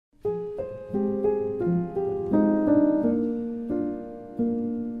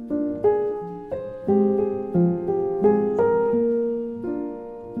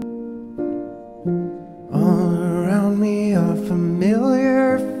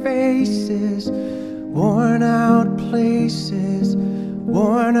faces, worn out places,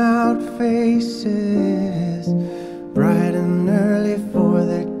 worn out faces, bright and early for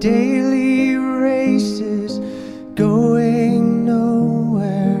their daily races, going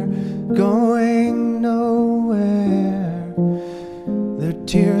nowhere, going nowhere. Their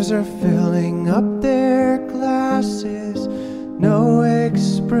tears are filling up their glasses, no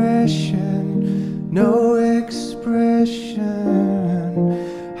expression, no expression.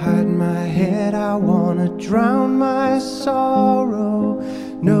 Hide my head, I wanna drown my sorrow.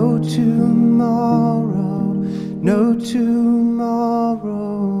 No tomorrow, no tomorrow.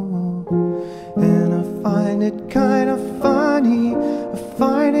 And I find it kinda funny, I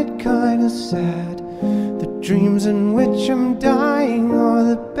find it kinda sad. The dreams in which I'm dying are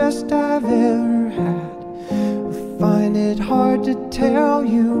the best I've ever had. I find it hard to tell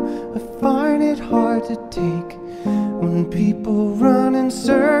you, I find it hard to take. When people run in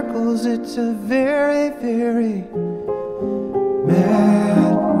circles, it's a very, very mad